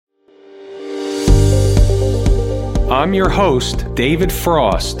I'm your host, David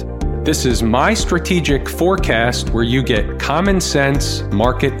Frost. This is my strategic forecast where you get common sense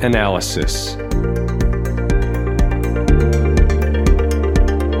market analysis.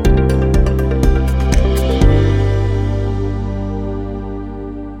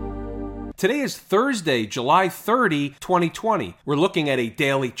 Today is Thursday, July 30, 2020. We're looking at a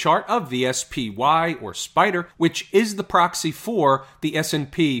daily chart of the SPY or SPDR, which is the proxy for the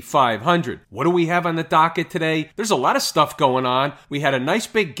S&P 500. What do we have on the docket today? There's a lot of stuff going on. We had a nice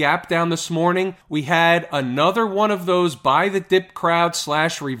big gap down this morning. We had another one of those buy the dip crowd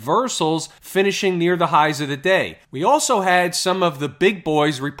 / reversals finishing near the highs of the day. We also had some of the big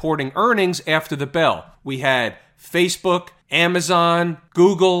boys reporting earnings after the bell. We had Facebook, Amazon,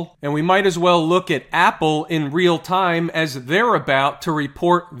 Google, and we might as well look at Apple in real time as they're about to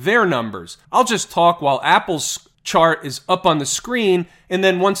report their numbers. I'll just talk while Apple's chart is up on the screen, and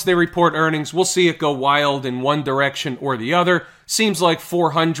then once they report earnings, we'll see it go wild in one direction or the other. Seems like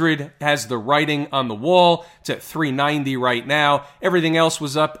 400 has the writing on the wall. It's at 390 right now. Everything else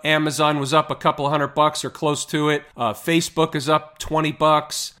was up. Amazon was up a couple $100 or close to it. Facebook is up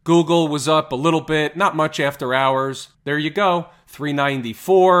 $20. Google was up a little bit, not much after hours. There you go.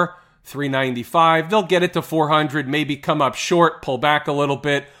 394, 395. They'll get it to 400, maybe come up short, pull back a little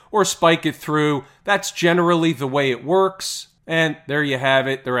bit, or spike it through. That's generally the way it works. And there you have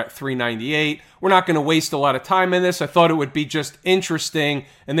it. They're at 398. We're not going to waste a lot of time in this. I thought it would be just interesting.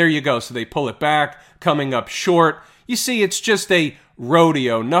 And there you go. So they pull it back, coming up short. You see, it's just a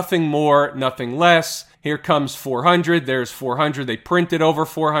rodeo. Nothing more, nothing less. Here comes 400. There's 400. They printed over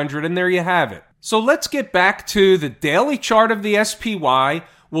 400. And there you have it. So let's get back to the daily chart of the SPY.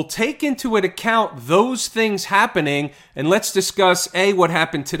 We'll take into account those things happening, and let's discuss A, what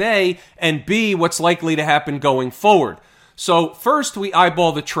happened today, and B, what's likely to happen going forward. So first, we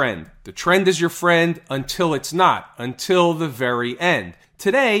eyeball the trend. The trend is your friend until it's not, until the very end.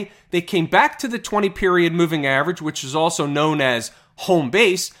 Today, they came back to the 20-period moving average, which is also known as home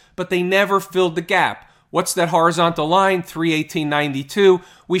base, but they never filled the gap. What's that horizontal line? 318.92.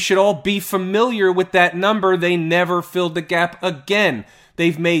 We should all be familiar with that number. They never filled the gap again.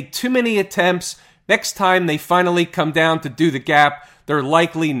 They've made too many attempts. Next time they finally come down to do the gap, they're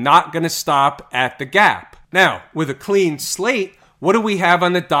likely not going to stop at the gap. Now, with a clean slate, what do we have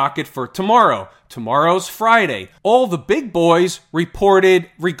on the docket for tomorrow? Tomorrow's Friday. All the big boys reported,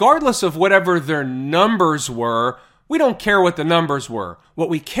 regardless of whatever their numbers were, we don't care what the numbers were. What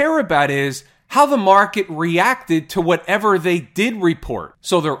we care about is how the market reacted to whatever they did report.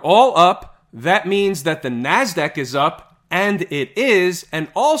 So they're all up. That means that the NASDAQ is up. And it is, and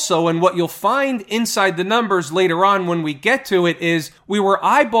also, and what you'll find inside the numbers later on when we get to it is we were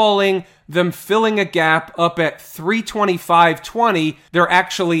eyeballing them filling a gap up at 325.20. They're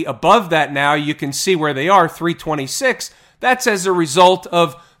actually above that now. You can see where they are, 326. That's as a result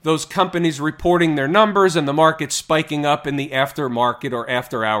of those companies reporting their numbers and the market spiking up in the aftermarket or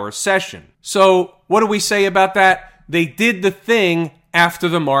after-hours session. So what do we say about that? They did the thing after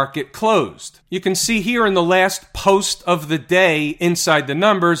the market closed. You can see here in the last post of the day inside the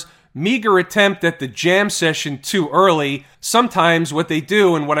numbers, meager attempt at the jam session too early. Sometimes what they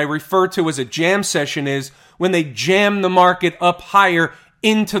do, and what I refer to as a jam session, is when they jam the market up higher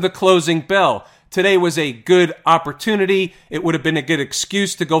into the closing bell. Today was a good opportunity. It would have been a good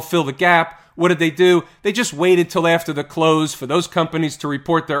excuse to go fill the gap. What did they do? They just waited till after the close for those companies to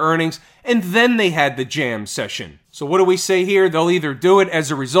report their earnings, and then they had the jam session. So what do we say here? They'll either do it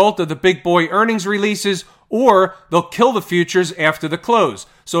as a result of the big boy earnings releases, or they'll kill the futures after the close.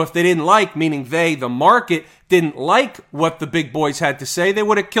 So if they didn't like, meaning they, the market, didn't like what the big boys had to say, they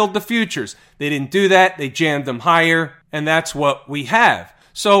would have killed the futures. They didn't do that. They jammed them higher, and that's what we have.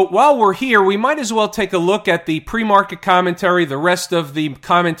 So while we're here, we might as well take a look at the pre-market commentary, the rest of the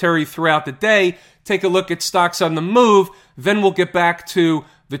commentary throughout the day, take a look at stocks on the move, then we'll get back to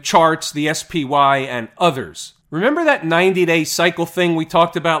the charts, the SPY, and others. Remember that 90-day cycle thing we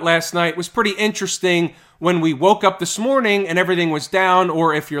talked about last night? It was pretty interesting when we woke up this morning and everything was down,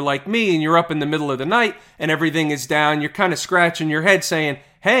 or if you're like me and you're up in the middle of the night and everything is down, you're kind of scratching your head saying,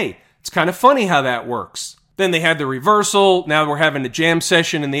 hey, it's kind of funny how that works. Then they had the reversal. Now we're having a jam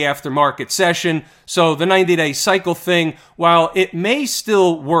session in the aftermarket session. So the 90-day cycle thing, while it may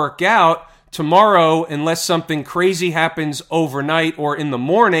still work out tomorrow, unless something crazy happens overnight or in the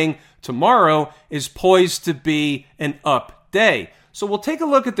morning, tomorrow is poised to be an up day. So we'll take a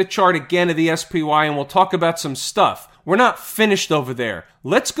look at the chart again of the SPY and we'll talk about some stuff. We're not finished over there.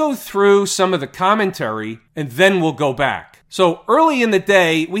 Let's go through some of the commentary and then we'll go back. So early in the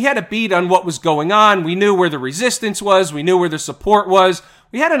day, we had a beat on what was going on. We knew where the resistance was. We knew where the support was.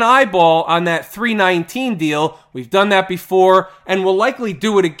 We had an eyeball on that 319 deal. We've done that before, and we'll likely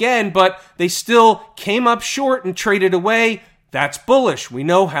do it again, but they still came up short and traded away. That's bullish. We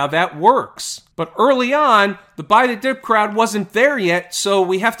know how that works. But early on, the buy the dip crowd wasn't there yet, so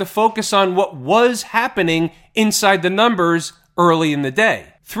we have to focus on what was happening inside the numbers early in the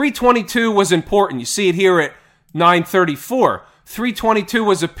day. 322 was important. You see it here at 934. 322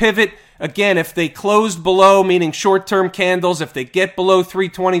 was a pivot. Again, if they closed below, meaning short-term candles, if they get below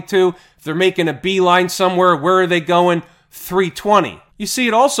 322, if they're making a beeline somewhere, where are they going? 320. You see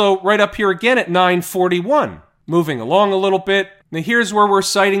it also right up here again at 941. Moving along a little bit. Now here's where we're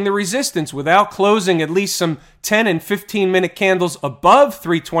citing the resistance. Without closing at least some 10 and 15-minute candles above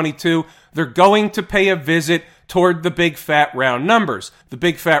 322, they're going to pay a visit toward the big fat round numbers. The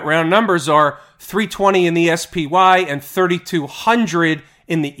big fat round numbers are 320 in the SPY and 3200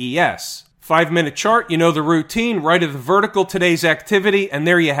 in the ES. 5-minute chart, you know the routine, right of the vertical, today's activity, and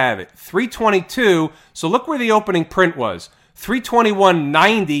there you have it. 322, so look where the opening print was.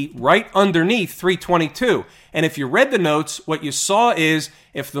 321.90 right underneath 322. And if you read the notes, what you saw is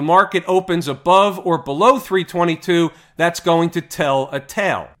if the market opens above or below 322, that's going to tell a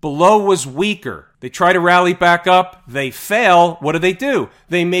tale. Below was weaker. They try to rally back up. They fail. What do?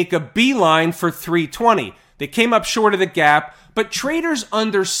 They make a beeline for 320. They came up short of the gap, but traders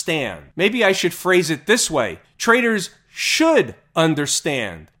understand. Maybe I should phrase it this way. Traders should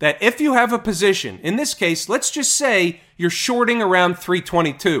understand that if you have a position, in this case, let's just say you're shorting around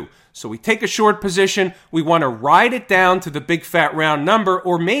 322. So we take a short position, we want to ride it down to the big fat round number,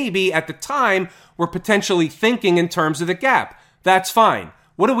 or maybe at the time we're potentially thinking in terms of the gap. That's fine.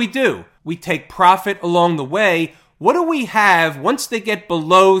 What do? We take profit along the way. What do we have once they get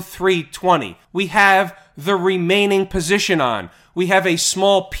below 320? We have the remaining position on. We have a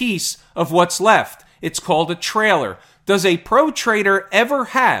small piece of what's left. It's called a trailer. Does a pro trader ever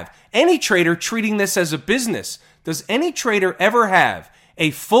have, any trader treating this as a business, does any trader ever have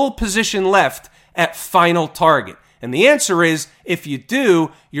a full position left at final target? And the answer is, if you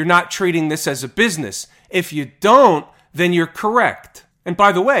do, you're not treating this as a business. If you don't, then you're correct. And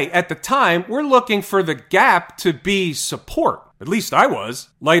by the way, at the time, we're looking for the gap to be support. At least I was.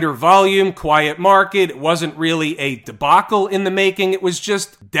 Lighter volume, quiet market. It wasn't really a debacle in the making. It was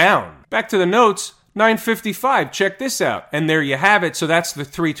just down. Back to the notes. 955, check this out. And there you have it. So that's the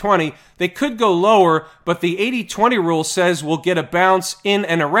 320. They could go lower, but the 80-20 rule says we'll get a bounce in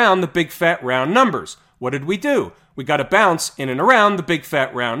and around the big fat round numbers. What did we do? We got a bounce in and around the big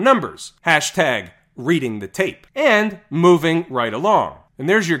fat round numbers. Hashtag reading the tape. And moving right along. And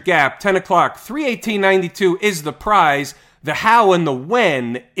there's your gap. 10 o'clock, 318.92 is the prize. The how and the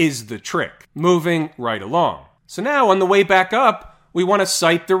when is the trick. Moving right along. So now on the way back up, we want to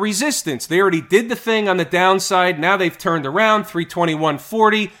cite the resistance. They already did the thing on the downside. Now they've turned around.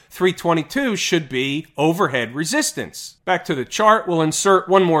 321.40, 322 should be overhead resistance. Back to the chart, we'll insert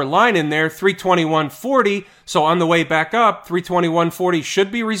one more line in there, 321.40. So on the way back up, 321.40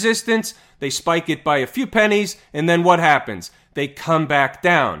 should be resistance. They spike it by a few pennies, and then what happens? They come back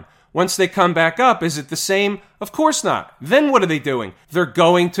down. Once they come back up, is it the same? Of course not. Then what are they doing? They're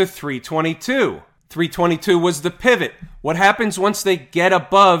going to 322. 322 was the pivot. What happens once they get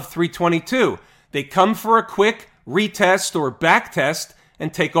above 322? They come for a quick retest or back test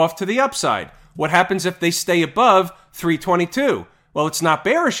and take off to the upside. What happens if they stay above 322? Well, it's not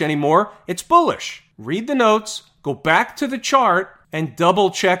bearish anymore. It's bullish. Read the notes, go back to the chart, and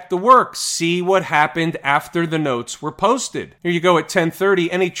double check the work. See what happened after the notes were posted. Here you go at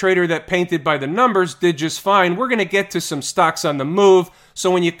 10:30. Any trader that painted by the numbers did just fine. We're going to get to some stocks on the move. So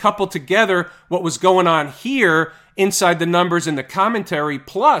when you couple together what was going on here inside the numbers in the commentary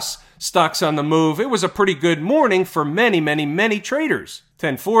plus stocks on the move, it was a pretty good morning for many traders.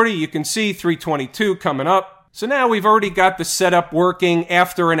 10:40, you can see 322 coming up. So now we've already got the setup working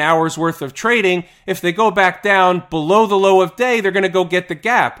after an hour's worth of trading. If they go back down below the low of day, they're going to go get the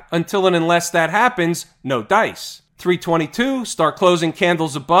gap. Until and unless that happens, no dice. 322, start closing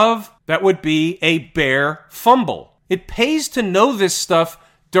candles above. That would be a bear fumble. It pays to know this stuff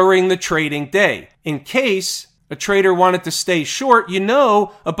during the trading day. In case a trader wanted to stay short, you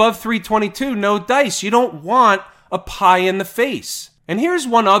know above 322, no dice. You don't want a pie in the face. And here's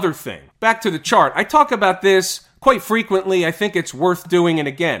one other thing. Back to the chart. I talk about this quite frequently. I think it's worth doing it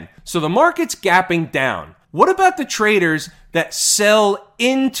again. So the market's gapping down. What about the traders that sell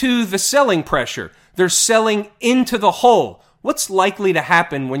into the selling pressure? They're selling into the hole. What's likely to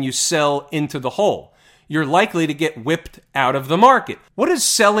happen when you sell into the hole? You're likely to get whipped out of the market. What does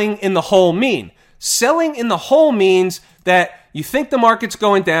selling in the hole mean? Selling in the hole means that you think the market's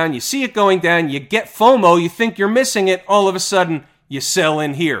going down, you see it going down, you get FOMO, you think you're missing it, all of a sudden you sell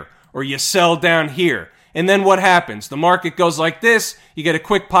in here, or you sell down here. And then what happens? The market goes like this, you get a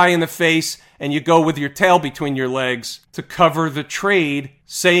quick pie in the face, and you go with your tail between your legs to cover the trade,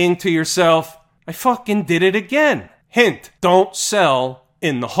 saying to yourself, I fucking did it again. Hint, don't sell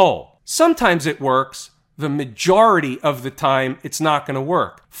in the hole. Sometimes it works. The majority of the time, it's not going to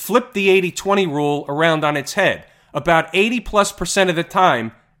work. Flip the 80-20 rule around on its head. About 80+% of the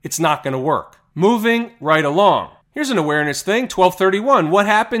time, it's not going to work. Moving right along. Here's an awareness thing, 1231. What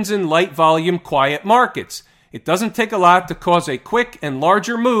happens in light volume, quiet markets? It doesn't take a lot to cause a quick and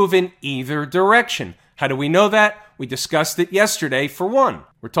larger move in either direction. How do we know that? We discussed it yesterday for one.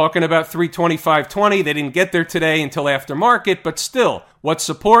 We're talking about 325.20. They didn't get there today until after market, but still, what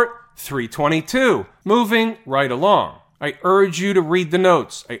support? 322. Moving right along. I urge you to read the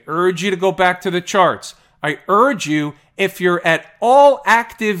notes. I urge you to go back to the charts. I urge you, if you're at all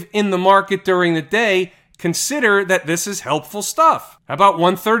active in the market during the day, consider that this is helpful stuff. How about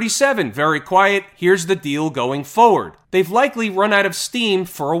 137? Very quiet. Here's the deal going forward. They've likely run out of steam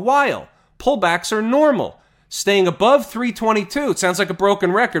for a while. Pullbacks are normal. Staying above 322, it sounds like a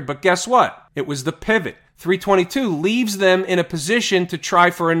broken record, but guess what? It was the pivot. 322 leaves them in a position to try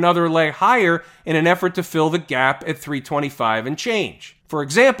for another leg higher in an effort to fill the gap at 325 and change. For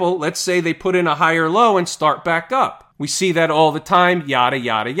example, let's say they put in a higher low and start back up. We see that all the time, yada,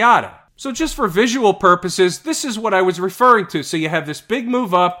 yada, yada. So just for visual purposes, this is what I was referring to. So you have this big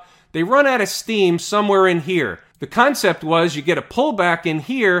move up. They run out of steam somewhere in here. The concept was you get a pullback in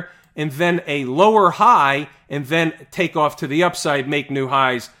here and then a lower high and then take off to the upside, make new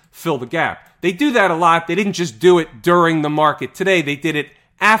highs, fill the gap. They do that a lot. They didn't just do it during the market today. They did it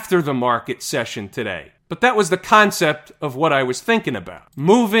after the market session today. But that was the concept of what I was thinking about.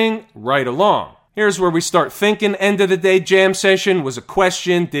 Moving right along. Here's where we start thinking. End of the day jam session was a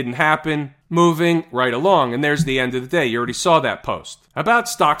question, didn't happen. Moving right along. And there's the end of the day. You already saw that post. About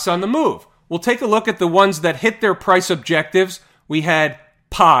stocks on the move. We'll take a look at the ones that hit their price objectives. We had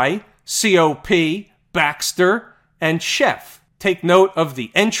PI, COP, Baxter, and Chef. Take note of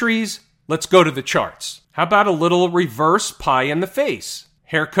the entries. Let's go to the charts. How about a little reverse pie in the face?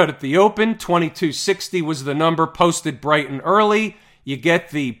 Haircut at the open, 2260 was the number posted bright and early. You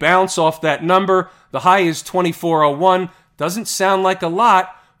get the bounce off that number. The high is 2401. Doesn't sound like a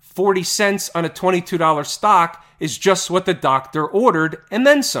lot. 40 cents on a $22 stock is just what the doctor ordered and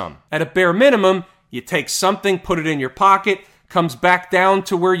then some. At a bare minimum, you take something, put it in your pocket, comes back down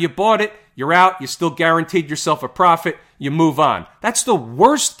to where you bought it, you're out, you still guaranteed yourself a profit, you move on. That's the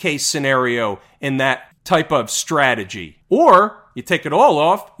worst case scenario in that type of strategy. Or you take it all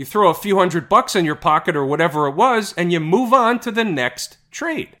off, you throw a few $100 in your pocket or whatever it was, and you move on to the next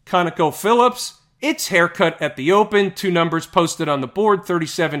trade. ConocoPhillips, its haircut at the open, two numbers posted on the board,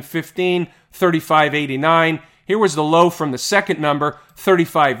 37.15, 35.89. Here was the low from the second number,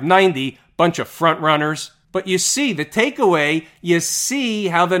 35.90, bunch of front runners. But you see, the takeaway, you see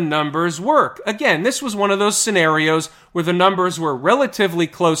how the numbers work. Again, this was one of those scenarios where the numbers were relatively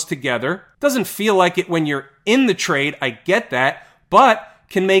close together. Doesn't feel like it when you're in the trade, I get that, but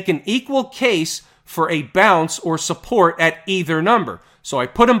can make an equal case for a bounce or support at either number. So I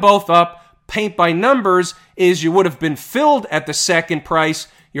put them both up. Paint by numbers is you would have been filled at the second price.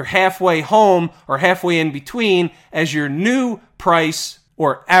 You're halfway home or halfway in between as your new price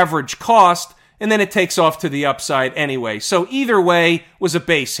or average cost, and then it takes off to the upside anyway. So either way was a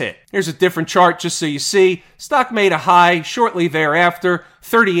base hit. Here's a different chart just so you see. Stock made a high shortly thereafter,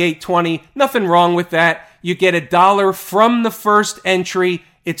 38.20. Nothing wrong with that. You get $1 from the first entry.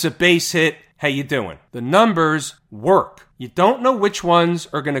 It's a base hit. How you doing? The numbers work. You don't know which ones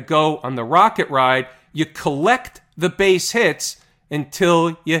are going to go on the rocket ride. You collect the base hits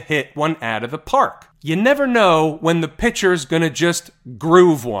until you hit one out of the park. You never know when the pitcher's going to just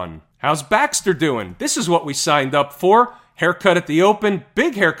groove one. How's Baxter doing? This is what we signed up for. Haircut at the open,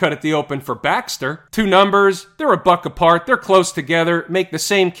 big haircut at the open for Baxter. Two numbers, they're $1 apart, they're close together. Make the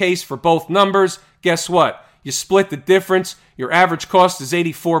same case for both numbers. Guess what? You split the difference. Your average cost is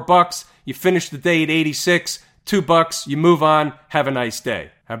 $84. You finish the day at 86, $2. You move on. Have a nice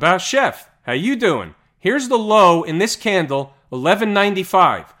day. How about Chef? How you doing? Here's the low in this candle,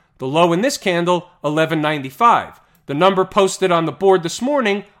 $11.95. The low in this candle, $11.95. The number posted on the board this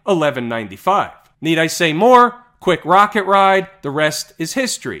morning, $11.95. Need I say more? Quick rocket ride. The rest is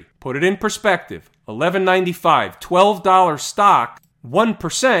history. Put it in perspective. $11.95, $12 stock,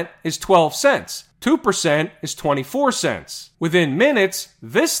 1% is 12 cents. 2% is 24 cents. Within minutes,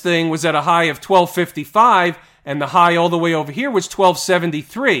 this thing was at a high of $12.55, and the high all the way over here was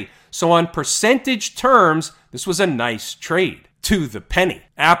 $12.73. So on percentage terms, this was a nice trade. To the penny.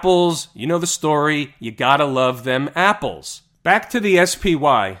 Apples, you know the story. You gotta love them apples. Back to the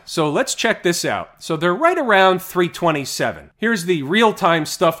SPY. So let's check this out. So they're right around 327. Here's the real-time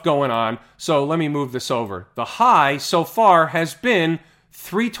stuff going on. So let me move this over. The high so far has been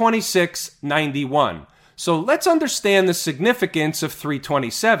 326.91. So let's understand the significance of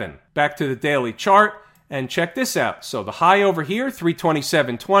 327. Back to the daily chart and check this out. So the high over here,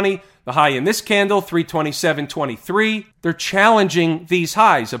 327.20. The high in this candle, 327.23. They're challenging these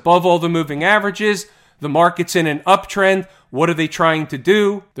highs above all the moving averages. The market's in an uptrend. What are they trying to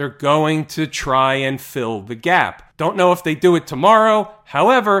do? They're going to try and fill the gap. Don't know if they do it tomorrow.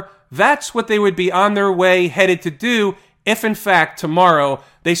 However, that's what they would be on their way headed to do if, in fact, tomorrow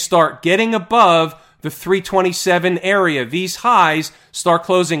they start getting above the 327 area. These highs start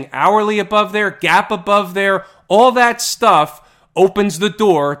closing hourly above there, gap above there. All that stuff opens the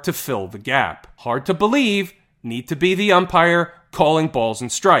door to fill the gap. Hard to believe. Need to be the umpire calling balls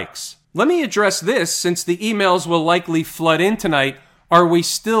and strikes. Let me address this since the emails will likely flood in tonight. Are we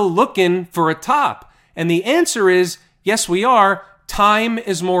still looking for a top? And the answer is yes, we are. Time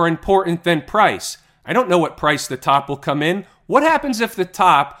is more important than price. I don't know what price the top will come in. What happens if the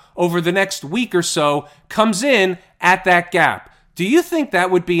top over the next week or so comes in at that gap? Do you think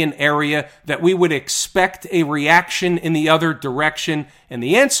that would be an area that we would expect a reaction in the other direction? And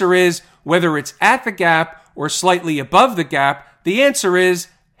the answer is, whether it's at the gap or slightly above the gap, the answer is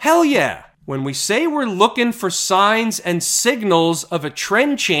hell yeah. When we say we're looking for signs and signals of a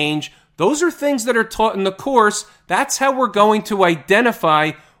trend change, those are things that are taught in the course. That's how we're going to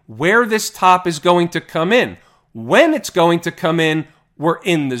identify where this top is going to come in. When it's going to come in, we're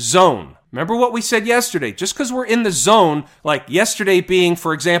in the zone. Remember what we said yesterday? Just because we're in the zone, like yesterday being,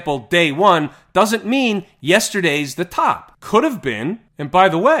 for example, day one, doesn't mean yesterday's the top. Could have been. And by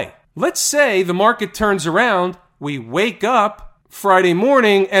the way, let's say the market turns around, we wake up Friday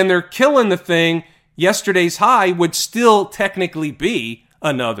morning and they're killing the thing. Yesterday's high would still technically be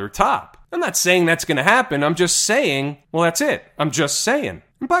another top. I'm not saying that's going to happen. I'm just saying, well, that's it. I'm just saying.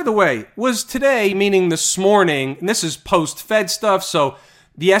 And by the way, was today, meaning this morning, and this is post-Fed stuff, so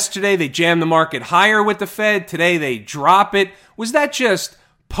yesterday they jammed the market higher with the Fed. Today they drop it. Was that just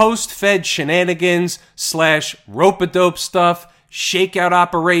post-Fed shenanigans / rope-a-dope stuff, shakeout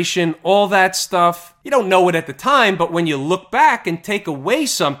operation, all that stuff? You don't know it at the time, but when you look back and take away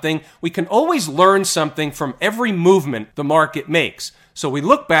something, we can always learn something from every movement the market makes. So we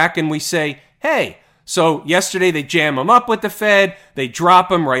look back and we say, hey, so yesterday they jam them up with the Fed. They drop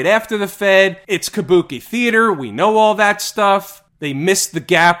them right after the Fed. It's kabuki theater. We know all that stuff. They missed the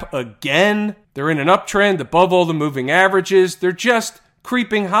gap again. They're in an uptrend above all the moving averages. They're just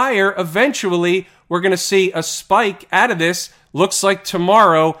creeping higher. Eventually, we're going to see a spike out of this. Looks like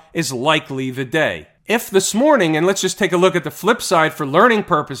tomorrow is likely the day. If this morning, and let's just take a look at the flip side for learning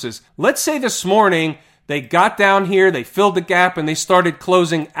purposes. Let's say this morning they got down here, they filled the gap, and they started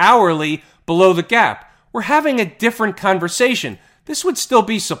closing hourly below the gap. We're having a different conversation. This would still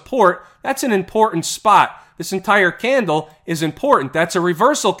be support. That's an important spot. This entire candle is important. That's a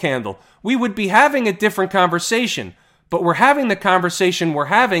reversal candle. We would be having a different conversation, but we're having the conversation we're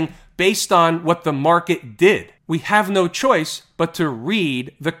having based on what the market did. We have no choice but to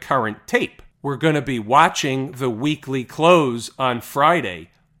read the current tape. We're going to be watching the weekly close on Friday.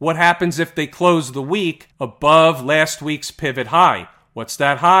 What happens if they close the week above last week's pivot high? What's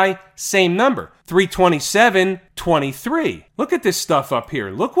that high? Same number, 327.23. Look at this stuff up here.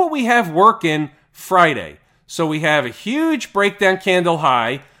 Look what we have working Friday. So we have a huge breakdown candle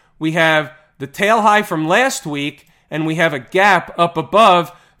high. We have the tail high from last week, and we have a gap up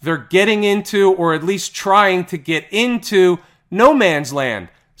above. They're getting into, or at least trying to get into, no man's land.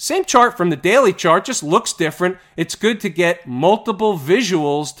 Same chart from the daily chart, just looks different. It's good to get multiple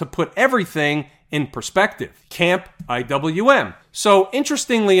visuals to put everything in perspective. Camp IWM. So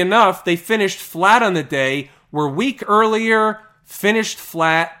interestingly enough, they finished flat on the day. We're a week earlier, finished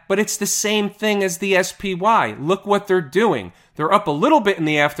flat, but it's the same thing as the SPY. Look what they're doing. They're up a little bit in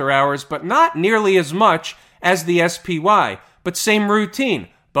the after hours, but not nearly as much as the SPY. But same routine.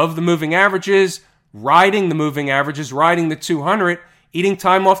 Above the moving averages, riding the moving averages, riding the 200, eating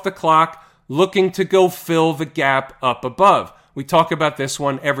time off the clock, looking to go fill the gap up above. We talk about this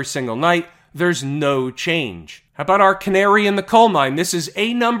one every single night. There's no change. How about our canary in the coal mine? This is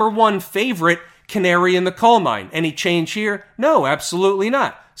a number one favorite canary in the coal mine. Any change here? No, absolutely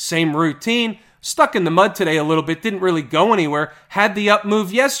not. Same routine. Stuck in the mud today a little bit. Didn't really go anywhere. Had the up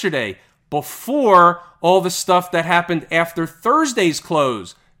move yesterday before all the stuff that happened after Thursday's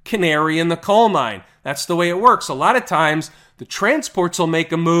close. Canary in the coal mine. That's the way it works. A lot of times, the transports will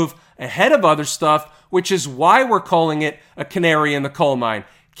make a move ahead of other stuff, which is why we're calling it a canary in the coal mine.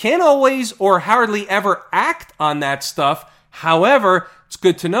 Can't always or hardly ever act on that stuff. However, it's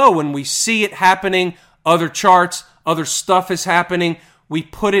good to know when we see it happening, other charts, other stuff is happening, we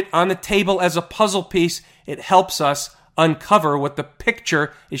put it on the table as a puzzle piece. It helps us uncover what the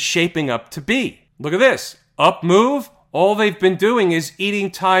picture is shaping up to be. Look at this. Up move. All they've been doing is eating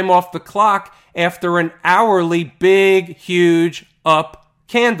time off the clock after an hourly big, huge up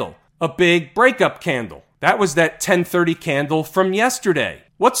candle. A big breakup candle. That was that 10:30 candle from yesterday.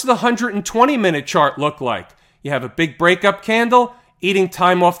 What's the 120-minute chart look like? You have a big breakup candle, eating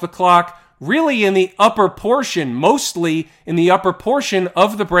time off the clock, really in the upper portion, mostly in the upper portion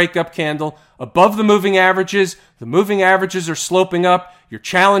of the breakup candle, above the moving averages. The moving averages are sloping up. You're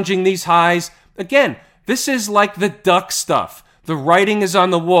challenging these highs. Again, this is like the duck stuff. The writing is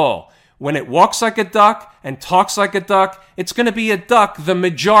on the wall. When it walks like a duck and talks like a duck, it's going to be a duck the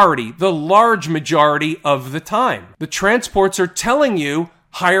majority, the large majority of the time. The transports are telling you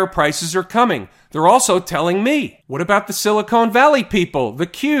higher prices are coming. They're also telling me. What about the Silicon Valley people, the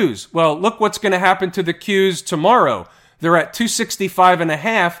Qs? Well, look what's going to happen to the Qs tomorrow. They're at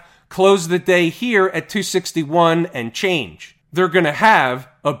 265.5, close the day here at 261 and change. They're going to have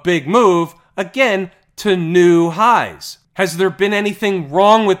a big move, again, to new highs. Has there been anything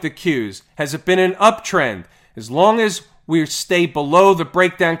wrong with the Qs? Has it been an uptrend? As long as we stay below the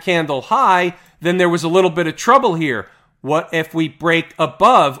breakdown candle high, then there was a little bit of trouble here. What if we break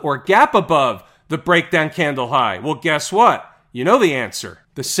above or gap above the breakdown candle high? Well, guess what? You know the answer.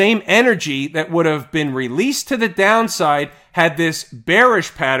 The same energy that would have been released to the downside had this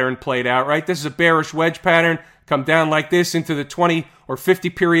bearish pattern played out, right? This is a bearish wedge pattern. Come down like this into the 20 or 50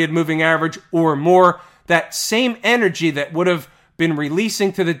 period moving average or more. That same energy that would have been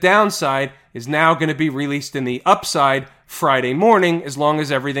releasing to the downside is now going to be released in the upside Friday morning as long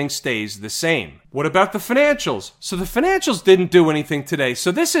as everything stays the same. What about the financials? So the financials didn't do anything today.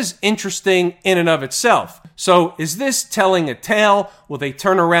 So this is interesting in and of itself. So is this telling a tale? Will they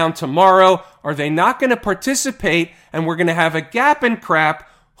turn around tomorrow? Are they not going to participate and we're going to have a gap in crap?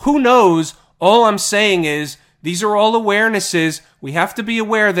 Who knows? All I'm saying is these are all awarenesses. We have to be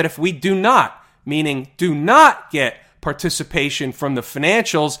aware that if we do not, meaning do not get participation from the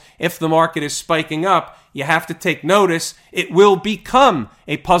financials, if the market is spiking up, you have to take notice. It will become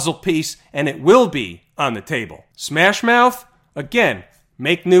a puzzle piece and it will be on the table. Smash Mouth, again,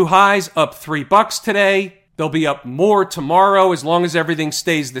 make new highs, up $3 today. They'll be up more tomorrow as long as everything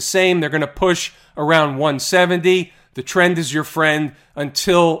stays the same. They're going to push around 170. The trend is your friend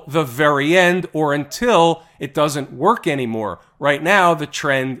until the very end or until it doesn't work anymore. Right now, the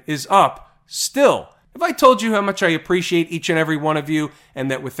trend is up still. Have I told you how much I appreciate each and every one of you and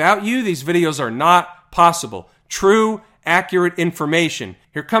that without you, these videos are not possible? True, accurate information.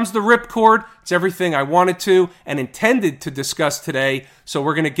 Here comes the ripcord. It's everything I wanted to and intended to discuss today. So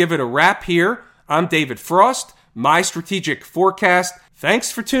we're going to give it a wrap here. I'm David Frost, My Strategic Forecast.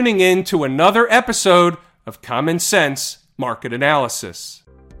 Thanks for tuning in to another episode of Common Sense Market Analysis.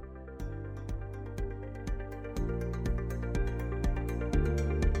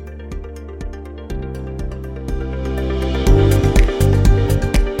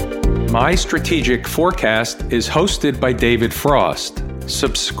 My Strategic Forecast is hosted by David Frost.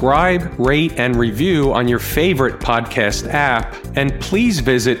 Subscribe, rate, and review on your favorite podcast app, and please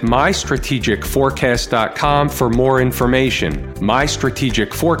visit mystrategicforecast.com for more information. My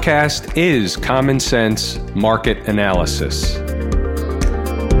Strategic Forecast is common sense market analysis.